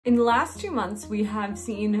In the last 2 months, we have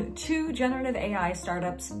seen 2 generative AI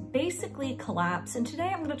startups basically collapse, and today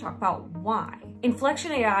I'm going to talk about why.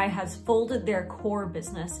 Inflection AI has folded their core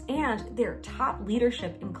business, and their top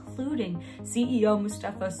leadership, including CEO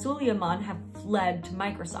Mustafa Sulyemon, have fled to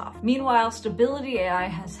Microsoft. Meanwhile, Stability AI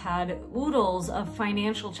has had oodles of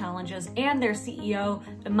financial challenges, and their CEO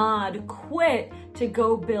Emad quit to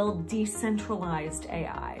go build decentralized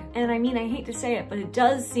AI. And I mean, I hate to say it, but it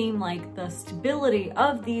does seem like the stability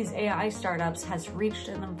of these AI startups has reached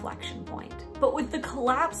an inflection point. But with the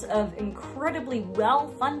collapse of incredibly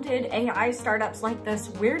well-funded AI startups like this,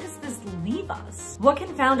 where does this leave us? What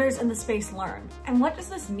can founders in the space learn? And what does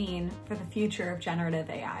this mean for the future of generative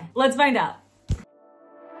AI? Let's find out.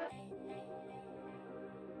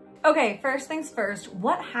 Okay, first things first,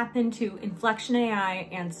 what happened to Inflection AI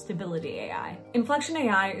and Stability AI? Inflection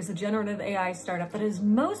AI is a generative AI startup that is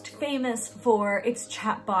most famous for its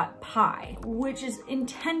chatbot Pi, which is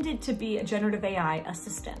intended to be a generative AI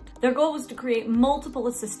assistant. Their goal was to create multiple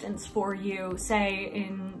assistants for you, say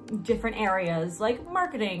in different areas like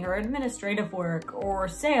marketing or administrative work or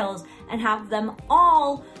sales, and have them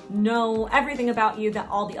all know everything about you that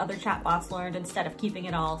all the other chatbots learned instead of keeping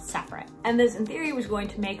it all separate. And this, in theory, was going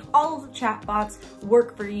to make all of the chatbots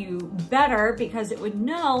work for you better because it would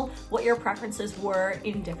know what your preferences were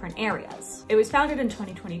in different areas. It was founded in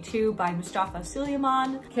 2022 by Mustafa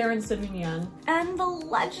Sulyemon, Karen Sudunian, and the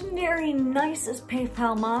legendary nicest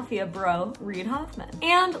PayPal mafia bro, Reid Hoffman.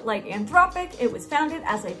 And like Anthropic, it was founded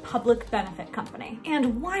as a public benefit company.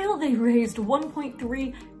 And while they raised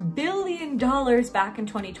 $1.3 billion back in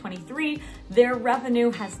 2023, their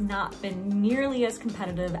revenue has not been nearly as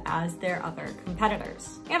competitive as their other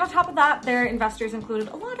competitors. And on top of that, their investors included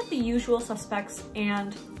a lot of the usual suspects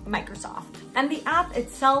and Microsoft. And the app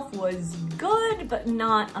itself was good, but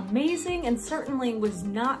not amazing, and certainly was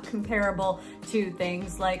not comparable to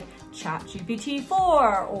things like ChatGPT-4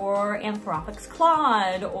 or Anthropic's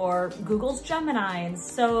Claude or Google's Gemini and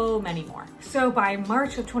so many more. So by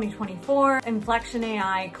March of 2024, Inflection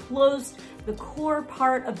AI closed the core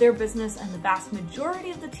part of their business, and the vast majority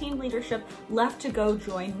of the team leadership left to go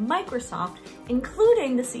join Microsoft,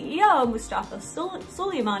 including the CEO, Mustafa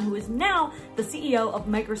Sulyemon, who is now the CEO of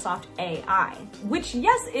Microsoft AI, which,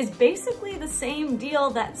 yes, is basically the same deal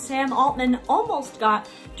that Sam Altman almost got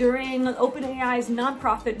during OpenAI's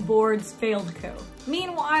nonprofit board's failed coup.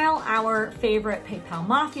 Meanwhile, our favorite PayPal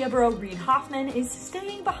mafia bro, Reid Hoffman, is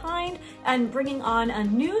staying behind and bringing on a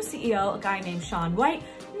new CEO, a guy named Shaun White,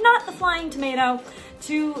 not the flying tomato,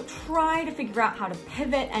 to try to figure out how to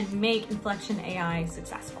pivot and make Inflection AI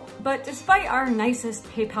successful. But despite our nicest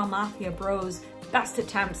PayPal mafia bros' best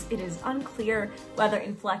attempts, it is unclear whether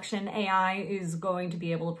Inflection AI is going to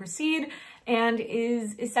be able to proceed and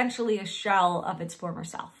is essentially a shell of its former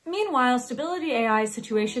self. Meanwhile, Stability AI's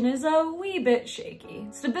situation is a wee bit shaky.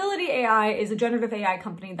 Stability AI is a generative AI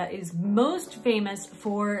company that is most famous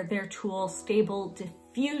for their tool Stable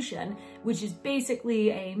Diffusion, which is basically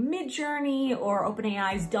a Midjourney or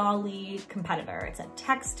OpenAI's DALL-E competitor. It's a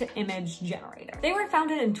text-to-image generator. They were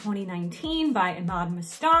founded in 2019 by Emad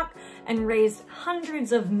Mostaque and raised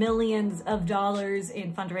hundreds of millions of dollars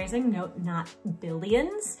in fundraising, note, not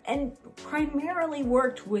billions, and primarily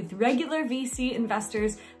worked with regular VC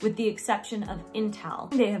investors with the exception of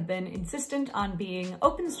Intel. They have been insistent on being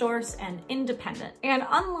open source and independent. And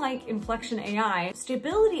unlike Inflection AI,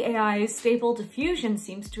 Stability AI's Stable Diffusion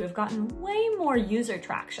seems to have gotten way more user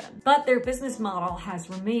traction, but their business model has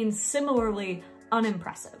remained similarly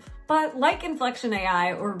unimpressive. But like Inflection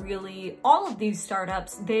AI, or really all of these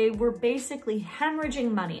startups, they were basically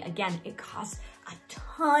hemorrhaging money. Again, it costs a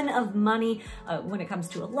ton of money when it comes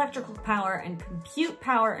to electrical power and compute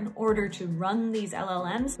power in order to run these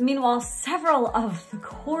LLMs. Meanwhile, several of the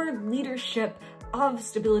core leadership of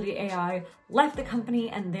Stability AI left the company,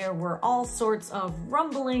 and there were all sorts of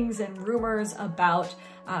rumblings and rumors about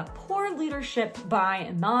poor leadership by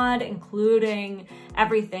Emad, including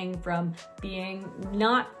everything from being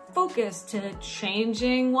not focused to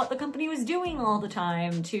changing what the company was doing all the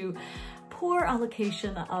time to poor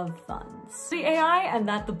allocation of funds. The AI, and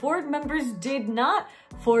that the board members did not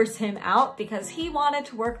force him out because he wanted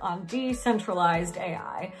to work on decentralized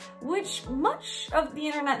AI, which much of the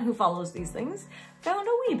internet who follows these things found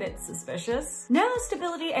a wee bit suspicious. Now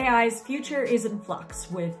Stability AI's future is in flux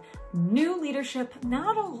with new leadership,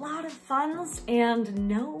 not a lot of funds, and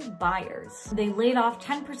no buyers. They laid off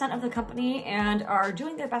 10% of the company and are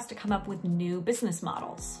doing their best to come up with new business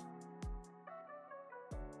models.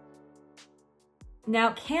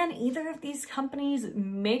 Now, can either of these companies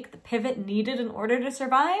make the pivot needed in order to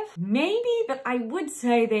survive? Maybe, but I would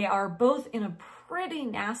say they are both in a pretty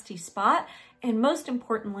nasty spot. And most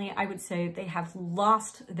importantly, I would say they have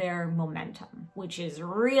lost their momentum, which is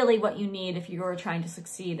really what you need if you're trying to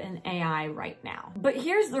succeed in AI right now. But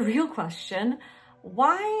here's the real question.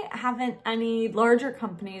 Why haven't any larger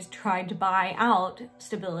companies tried to buy out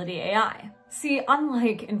Stability AI? See,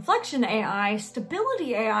 unlike Inflection AI,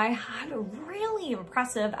 Stability AI had a really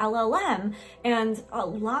impressive LLM and a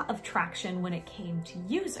lot of traction when it came to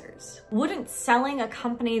users. Wouldn't selling a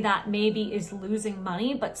company that maybe is losing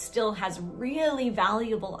money but still has really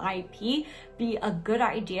valuable IP be a good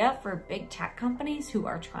idea for big tech companies who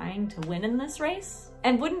are trying to win in this race?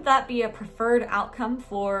 And wouldn't that be a preferred outcome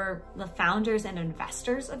for the founders and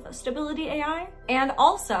investors of Stability AI? And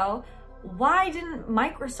also, why didn't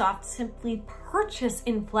Microsoft simply purchase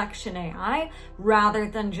Inflection AI rather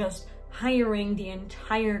than just hiring the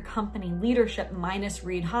entire company leadership minus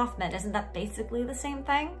Reid Hoffman? Isn't that basically the same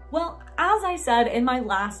thing? Well, as I said in my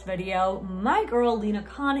last video, my girl Lina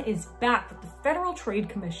Khan is back with the Federal Trade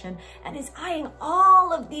Commission and is eyeing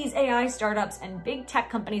all of these AI startups and big tech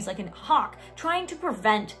companies like an hawk, trying to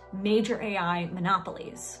prevent major AI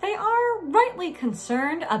monopolies. They are rightly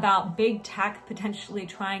concerned about big tech potentially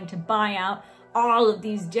trying to buy out all of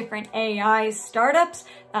these different AI startups.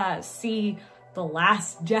 See the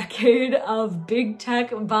last decade of big tech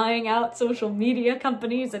buying out social media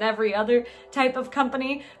companies and every other type of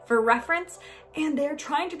company for reference. And they're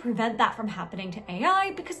trying to prevent that from happening to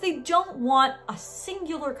AI because they don't want a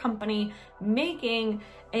singular company making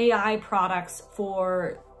AI products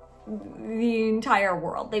for the entire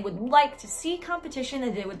world. They would like to see competition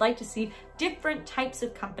and they would like to see different types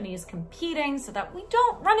of companies competing so that we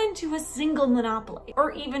don't run into a single monopoly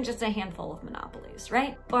or even just a handful of monopolies,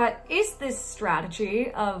 right? But is this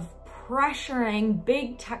strategy of pressuring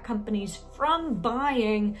big tech companies from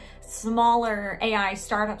buying smaller AI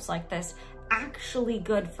startups like this actually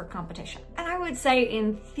good for competition? And I would say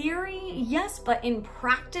in theory, yes, but in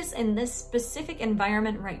practice, in this specific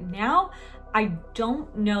environment right now, I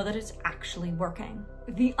don't know that it's actually working.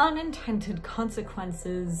 The unintended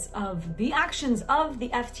consequences of the actions of the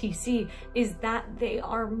FTC is that they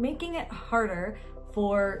are making it harder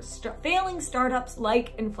for failing startups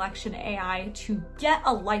like Inflection AI to get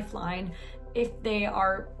a lifeline if they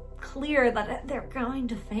are clear that they're going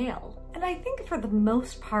to fail. And I think for the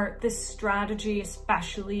most part, this strategy,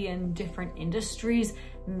 especially in different industries,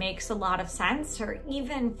 makes a lot of sense, or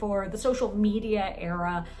even for the social media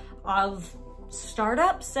era of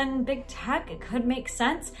startups and big tech, it could make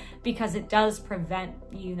sense because it does prevent,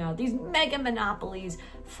 you know, these mega monopolies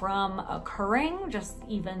from occurring, just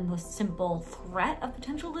even the simple threat of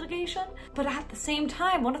potential litigation. But at the same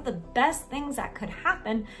time, one of the best things that could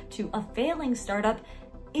happen to a failing startup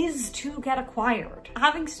is to get acquired.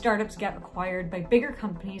 Having startups get acquired by bigger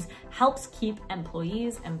companies helps keep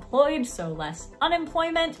employees employed, so less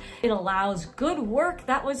unemployment. It allows good work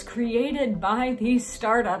that was created by these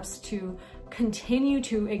startups to continue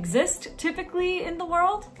to exist typically in the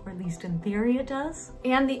world, or at least in theory it does.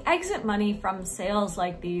 And the exit money from sales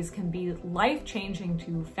like these can be life-changing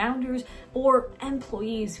to founders or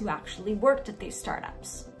employees who actually worked at these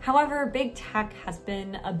startups. However, big tech has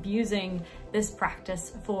been abusing this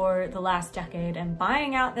practice for the last decade and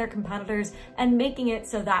buying out their competitors and making it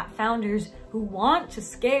so that founders who want to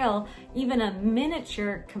scale even a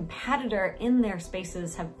miniature competitor in their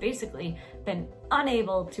spaces have basically been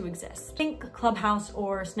unable to exist. Think Clubhouse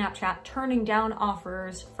or Snapchat turning down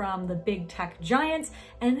offers from the big tech giants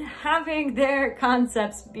and having their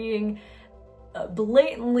concepts being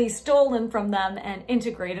blatantly stolen from them and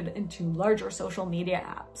integrated into larger social media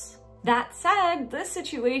apps. That said, this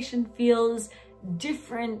situation feels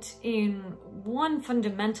different in one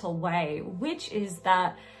fundamental way, which is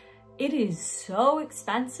that it is so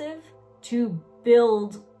expensive to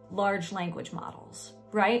build large language models,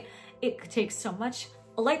 right? It takes so much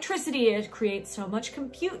electricity, it creates so much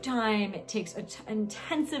compute time, it takes an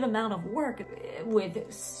intensive amount of work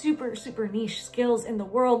with super niche skills in the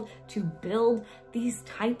world to build these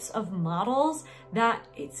types of models that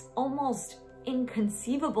it's almost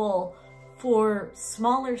inconceivable for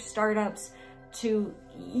smaller startups to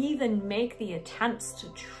even make the attempts to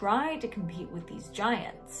try to compete with these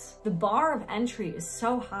giants. The bar of entry is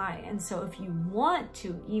so high, and so if you want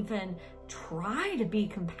to even try to be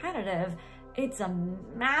competitive, it's a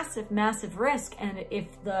massive risk. And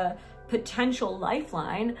if the potential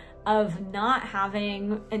lifeline of not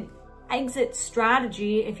having an exit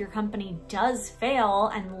strategy if your company does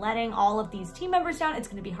fail and letting all of these team members down. It's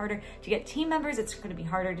going to be harder to get team members. It's going to be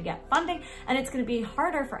harder to get funding, and it's going to be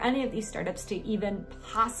harder for any of these startups to even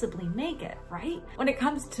possibly make it, right? When it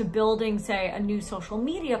comes to building, say, a new social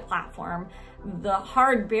media platform, the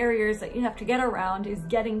hard barriers that you have to get around is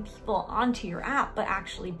getting people onto your app, but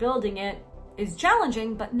actually building it is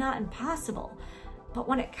challenging, but not impossible. But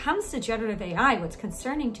when it comes to generative AI, what's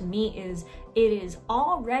concerning to me is it is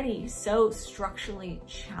already so structurally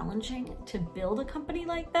challenging to build a company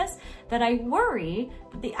like this that I worry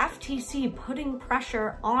that the FTC putting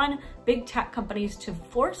pressure on big tech companies to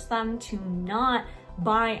force them to not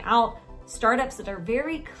buy out startups that are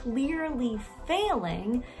very clearly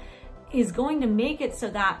failing is going to make it so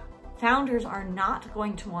that founders are not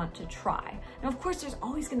going to want to try. Now, of course, there's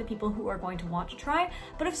always going to be people who are going to want to try,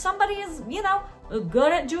 but if somebody is,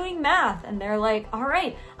 good at doing math and they're like, all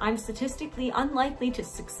right, I'm statistically unlikely to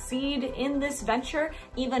succeed in this venture,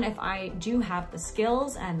 even if I do have the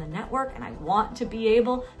skills and the network and I want to be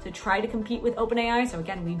able to try to compete with OpenAI. So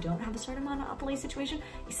again, we don't have a startup monopoly situation.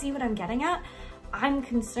 You see what I'm getting at? I'm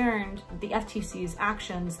concerned that the FTC's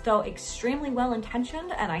actions, though extremely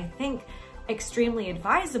well-intentioned and I think extremely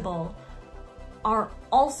advisable, are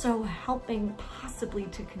also helping possibly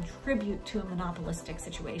to contribute to a monopolistic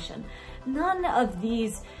situation. None of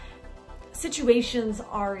these situations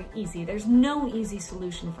are easy. There's no easy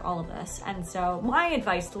solution for all of this. And so my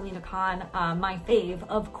advice to Lina Khan, my fave,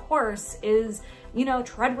 of course, is,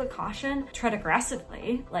 tread with caution, tread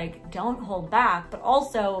aggressively, like don't hold back, but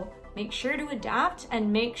also make sure to adapt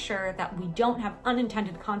and make sure that we don't have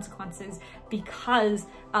unintended consequences because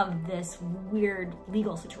of this weird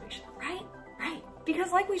legal situation, right? Right.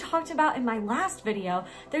 Because like we talked about in my last video,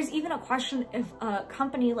 there's even a question if a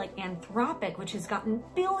company like Anthropic, which has gotten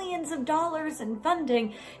billions of dollars in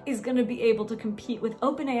funding, is going to be able to compete with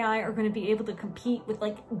OpenAI or going to be able to compete with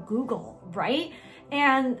like Google, right?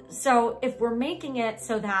 And so if we're making it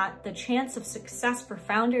so that the chance of success for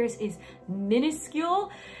founders is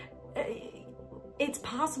minuscule, it's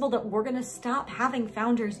possible that we're going to stop having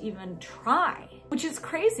founders even try, which is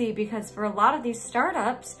crazy because for a lot of these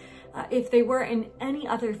startups, if they were in any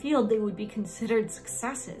other field, they would be considered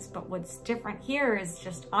successes. But what's different here is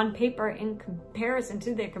just on paper in comparison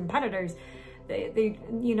to their competitors,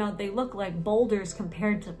 they look like boulders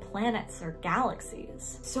compared to planets or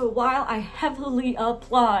galaxies. So while I heavily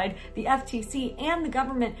applaud the FTC and the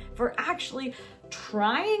government for actually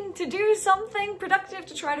trying to do something productive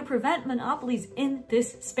to try to prevent monopolies in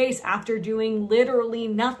this space after doing literally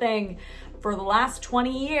nothing for the last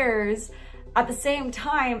 20 years, at the same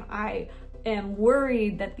time, I am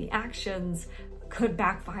worried that the actions could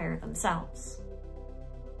backfire themselves.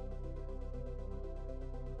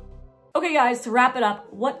 Okay guys, to wrap it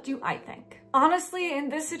up, what do I think? Honestly, in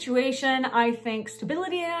this situation, I think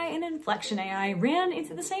Stability AI and Inflection AI ran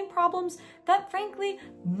into the same problems that, frankly,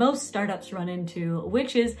 most startups run into,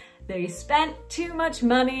 which is they spent too much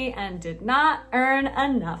money and did not earn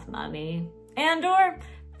enough money. And/or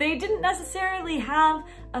they didn't necessarily have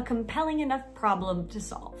a compelling enough problem to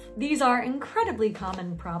solve. These are incredibly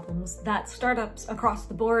common problems that startups across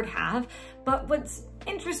the board have, but what's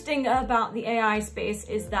interesting about the AI space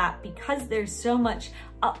is that because there's so much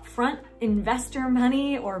upfront investor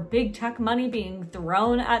money or big tech money being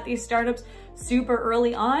thrown at these startups super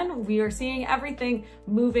early on, we are seeing everything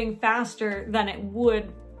moving faster than it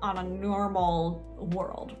would on a normal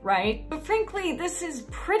world, right? But frankly, this is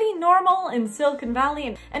pretty normal in Silicon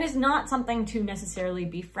Valley and is not something to necessarily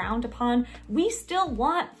be frowned upon. We still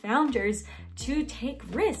want founders to take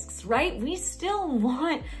risks, right? We still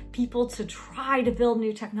want people to try to build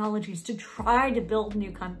new technologies, to try to build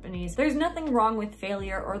new companies. There's nothing wrong with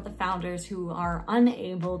failure or the founders who are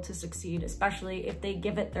unable to succeed, especially if they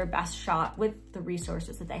give it their best shot with the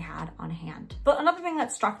resources that they had on hand. But another thing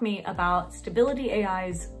that struck me about Stability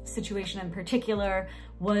AI's situation in particular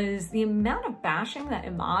was the amount of bashing that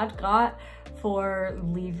Emad got for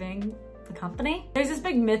leaving the company. There's this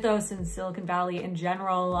big mythos in Silicon Valley in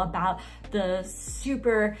general about the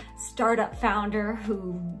super startup founder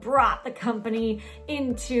who brought the company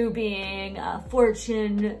into being a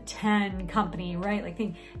Fortune 10 company, right? Like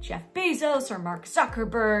think Jeff Bezos or Mark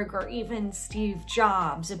Zuckerberg or even Steve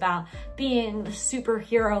Jobs, about being the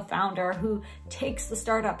superhero founder who takes the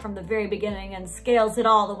startup from the very beginning and scales it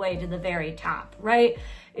all the way to the very top, right?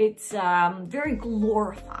 It's very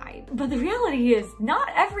glorified. But the reality is not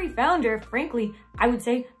every founder, frankly, I would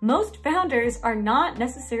say most founders are not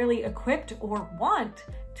necessarily equipped or want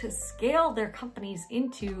to scale their companies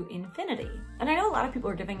into infinity. And I know a lot of people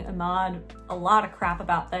are giving Emad a lot of crap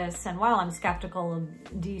about this, and while I'm skeptical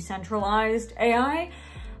of decentralized AI,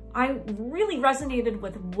 I really resonated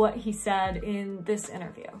with what he said in this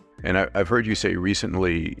interview. And I've heard you say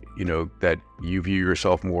recently, that you view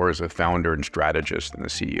yourself more as a founder and strategist than a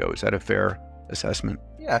CEO. Is that a fair assessment?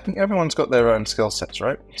 Yeah, I think everyone's got their own skill sets,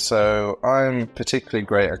 right? So I'm particularly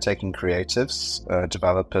great at taking creatives,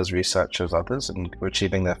 developers, researchers, others, and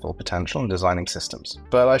achieving their full potential and designing systems.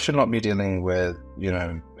 But I should not be dealing with,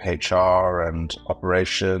 HR and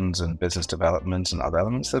operations and business development and other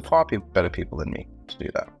elements. There are far better people than me to do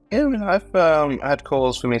that. Yeah, I've had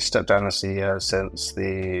calls for me to step down as CEO since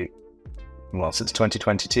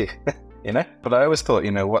 2022, But I always thought,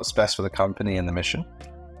 what's best for the company and the mission?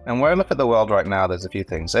 And where I look at the world right now, there's a few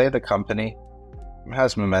things. A, the company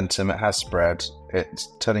has momentum, it has spread, it's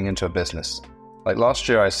turning into a business. Like last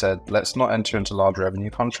year I said, let's not enter into large revenue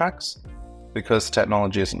contracts because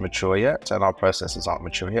technology isn't mature yet and our processes aren't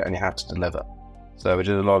mature yet and you have to deliver. So we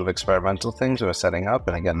did a lot of experimental things we were setting up,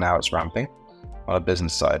 and again, now it's ramping on a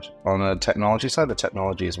business side. On a technology side, the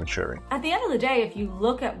technology is maturing. At the end of the day, if you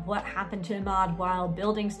look at what happened to Emad while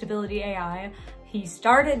building Stability AI, he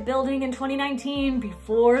started building in 2019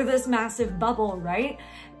 before this massive bubble, right?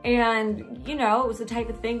 And, it was the type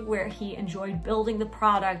of thing where he enjoyed building the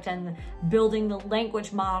product and building the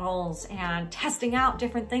language models and testing out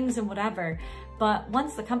different things and whatever. But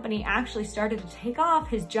once the company actually started to take off,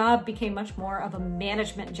 his job became much more of a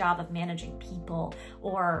management job of managing people,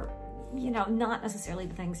 or not necessarily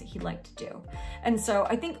the things that he liked to do. And so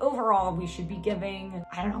I think overall we should be giving,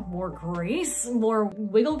 more grace, more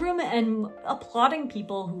wiggle room, and applauding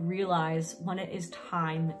people who realize when it is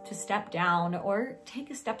time to step down or take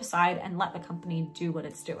a step aside and let the company do what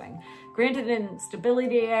it's doing. Granted, in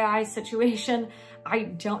Stability AI situation, I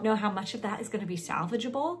don't know how much of that is going to be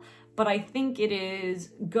salvageable, but I think it is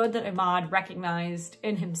good that Emad recognized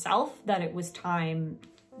in himself that it was time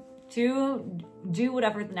to do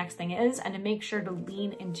whatever the next thing is and to make sure to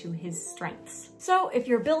lean into his strengths. So if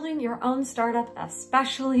you're building your own startup,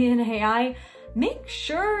 especially in AI, make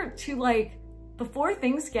sure to, before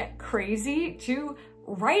things get crazy, to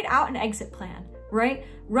write out an exit plan, right?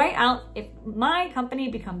 Write out, if my company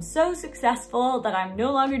becomes so successful that I'm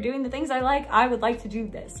no longer doing the things I like, I would like to do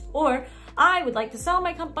this. Or I would like to sell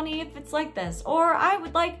my company if it's like this. Or I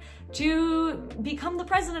would like to become the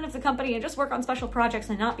president of the company and just work on special projects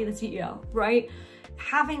and not be the CEO, right?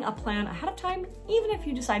 Having a plan ahead of time, even if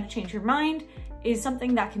you decide to change your mind, is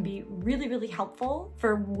something that can be really, really helpful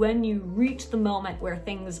for when you reach the moment where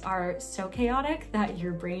things are so chaotic that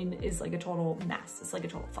your brain is like a total mess. It's like a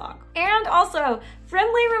total fog. And also,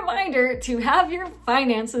 friendly reminder to have your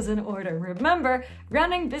finances in order. Remember,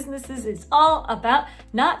 running businesses is all about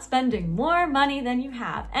not spending more money than you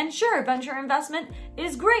have. And sure, venture investment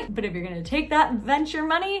is great, but if you're gonna take that venture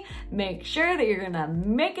money, make sure that you're gonna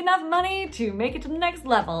make enough money to make it to the next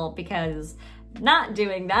level, because not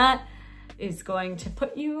doing that is going to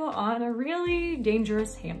put you on a really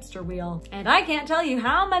dangerous hamster wheel. And I can't tell you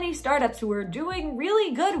how many startups who are doing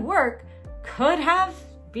really good work could have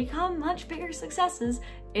become much bigger successes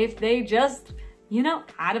if they just,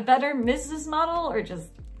 had a better business model or just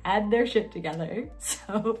had their shit together.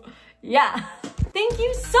 So yeah. Thank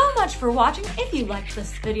you so much for watching. If you liked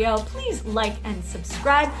this video, please like and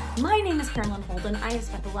subscribe. My name is Carolyn Holden. I have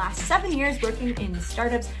spent the last 7 years working in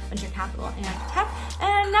startups, venture capital, and tech.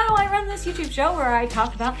 And now I run this YouTube show where I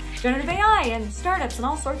talk about generative AI and startups and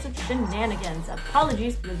all sorts of shenanigans.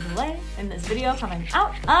 Apologies for the delay in this video coming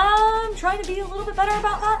out. I'm trying to be a little bit better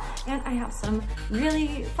about that. And I have some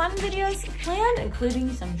really fun videos planned,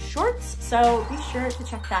 including some shorts. So be sure to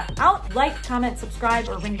check that out. Like, comment, subscribe,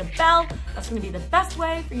 or ring the bell. That's going to be the best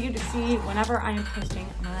way for you to see whenever I am posting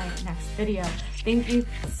my next video. Thank you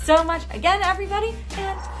so much again, everybody,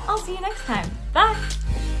 and I'll see you next time. Bye!